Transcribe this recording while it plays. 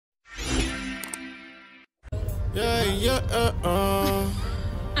Yeah, yeah,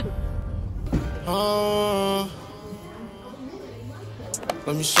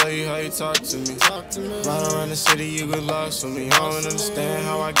 let me show you how you talk to me. Ride around the city, you get lost with me. I don't understand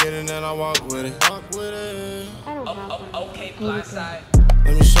how I get it and I walk with it. Okay, blindside.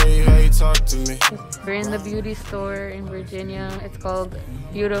 Let me show you how you talk to me. We're in the beauty store in Virginia. It's called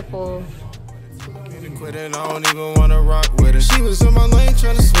BeautiFull. Quit it, I don't even wanna rock with it. She was in my lane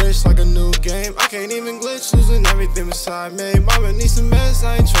trying to switch like a new game. I can't even glitch, losing everything beside me. Mama needs some meds,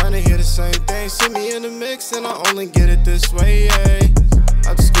 I ain't trying to hear the same thing. See me in the mix and I only get it this way, yeah.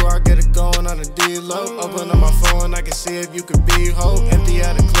 After school I get it going on a D-low. Open up my phone, I can see if you could be hoe. Empty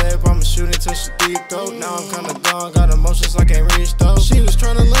out the clip, I'ma shoot until she deep throat. Now I'm kinda gone, got emotions I can't reach though. She was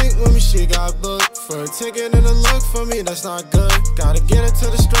tryna link with me, she got booked for a ticket and a look for me, that's not good. Gotta get it to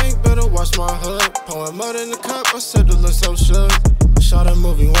the strength, better watch my hood. Pouring mud in the cup, I said to look so shook. Shot a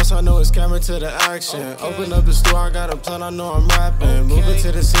movie, once I know it's camera to the action. Open up the store, I got a plan, I know I'm rapping. Moving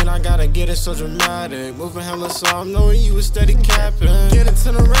to the scene, I gotta get it so dramatic. Moving hella so I'm knowing you was steady capping. Get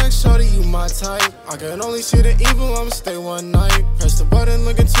into the rack, shorty, you my type. I can only see the evil, I'ma stay one night. Press the button,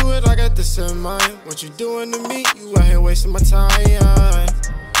 look into it, I got this in mind. What you doing to me? You out here wasting my time.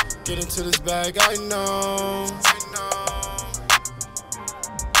 Get into this bag, I know.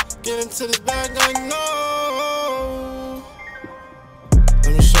 Get into this bag, I know.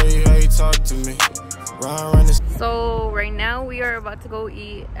 Let me show you how you talk to me. Ride around this. So right now we are about to go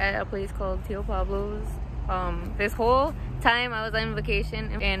eat at a place called Tio Pablo's. This whole time I was on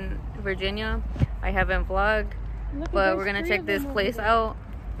vacation in Virginia, I haven't vlogged, but we're gonna check this place out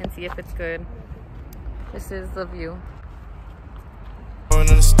and see if it's good. This is the view. I don't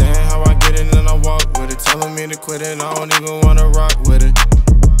understand how I get it and I walk with it. Telling me to quit it, I don't even wanna rock with it.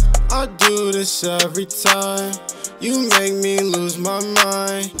 I do this every time. You make me lose my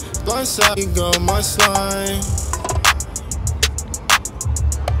mind. Blindside, you go my slime.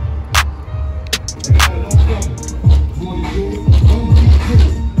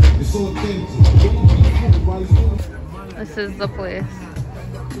 This is the place.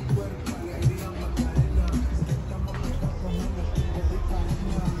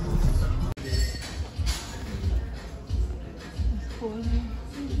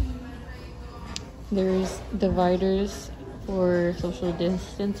 There's dividers for social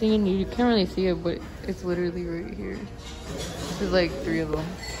distancing. You can't really see it, but it's literally right here. There's like 3 of them.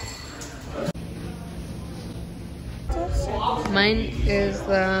 Mine is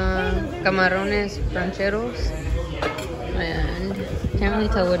camarones rancheros, and can't really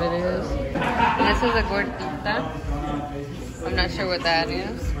tell what it is. And this is a gordita. I'm not sure what that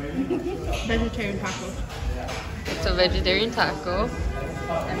is. Vegetarian taco. It's a vegetarian taco.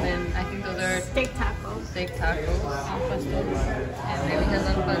 And then I think those are Steak tacos. steak tacos. And then we have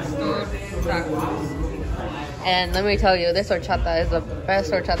some pastor tacos. And let me tell you, this horchata is the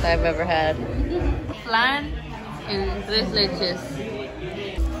best horchata I've ever had. Flan and tres leches.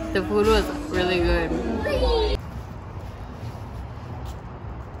 The food was really good.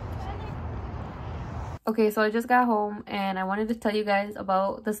 Okay, so I just got home and I wanted to tell you guys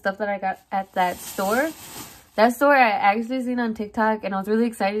about the stuff that I got at that store. That store I actually seen on TikTok and I was really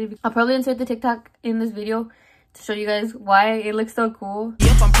excited. I'll probably insert the TikTok in this video to show you guys why it looks so cool.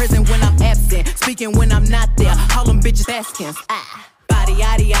 If I'm present when I'm absent, speaking when I'm not there, call them bitches Baskins. Body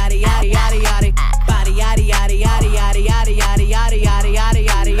yaddy yaddy yaddy yaddy yaddy. Body yaddy yaddy yaddy yaddy yaddy yaddy yaddy yaddy yaddy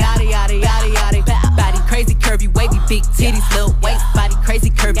yaddy yaddy yaddy yaddy yaddy. Body crazy curvy, wavy, big titties, little waist. Body crazy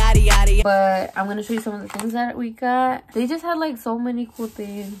curvy, yaddy yaddy. But I'm gonna show you some of the things that we got. They just had like so many cool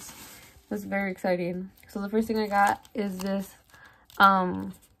things. It was very exciting. So the first thing I got is this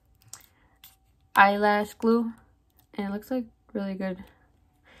eyelash glue, and it looks like really good.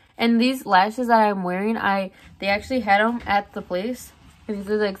 And these lashes that I'm wearing, they actually had them at the place, and these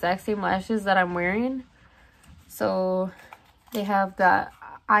are the exact same lashes that I'm wearing. So they have the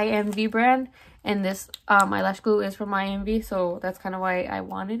IMV brand, and this eyelash glue is from IMV, so that's kind of why I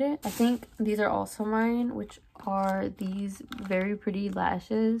wanted it. I think these are also mine, which are these very pretty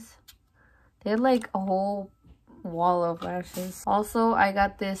lashes. They had like a whole wall of lashes. Also, I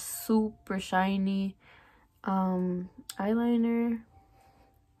got this super shiny eyeliner.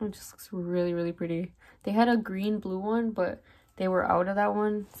 It just looks really, really pretty. They had a green blue one, but they were out of that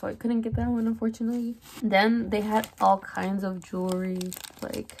one, so I couldn't get that one, unfortunately. Then they had all kinds of jewelry,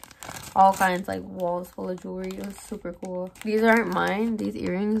 like all kinds, like walls full of jewelry. It was super cool. These aren't mine, these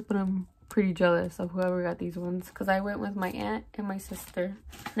earrings, but I'm pretty jealous of whoever got these ones because I went with my aunt and my sister.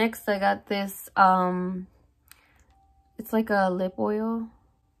 Next, I got this it's like a lip oil,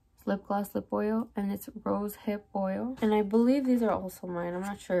 lip gloss lip oil, and it's rose hip oil, and I believe these are also mine. I'm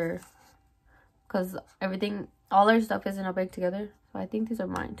not sure because everything, all our stuff is in a bag together. So I think these are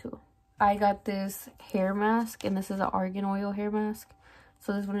mine too. I got this hair mask, and this is an argan oil hair mask.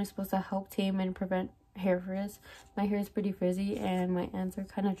 So this one is supposed to help tame and prevent hair frizz. My hair is pretty frizzy and my ends are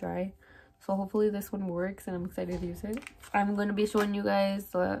kind of dry. So hopefully this one works, and I'm excited to use it. I'm going to be showing you guys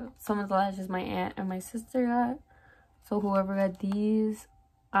some of the lashes my aunt and my sister got. So whoever got these,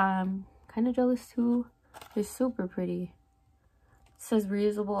 I'm kind of jealous too. They're super pretty. It says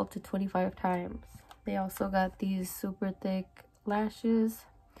reusable up to 25 times. They also got these super thick lashes.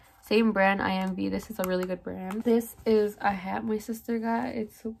 Same brand, IMV. This is a really good brand. This is a hat my sister got.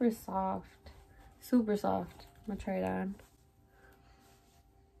 It's super soft. Super soft. I'm gonna try it on.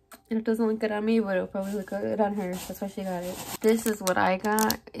 And it doesn't look good on me, but it'll probably look good on her. That's why she got it. This is what I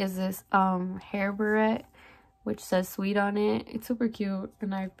got. Is this hair barrette, which says sweet on it. It's super cute,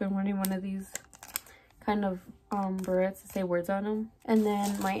 and I've been wanting one of these kind of barrettes to say words on them. And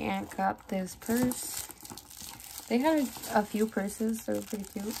then my aunt got this purse. They had a few purses, so they're pretty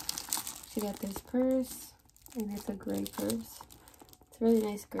cute. She got this purse, and it's a gray purse. It's a really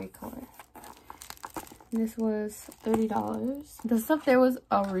nice gray color. And this was $30. The stuff there was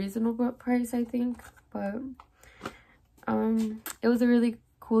a reasonable price, I think, but it was a really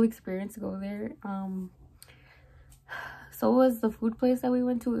cool experience to go there. So was the food place that we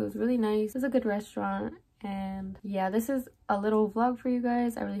went to. It was really nice. It was a good restaurant. And yeah, this is a little vlog for you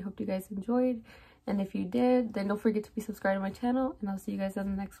guys. I really hope you guys enjoyed. And if you did, then don't forget to be subscribed to my channel. And I'll see you guys on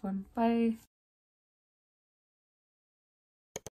the next one. Bye.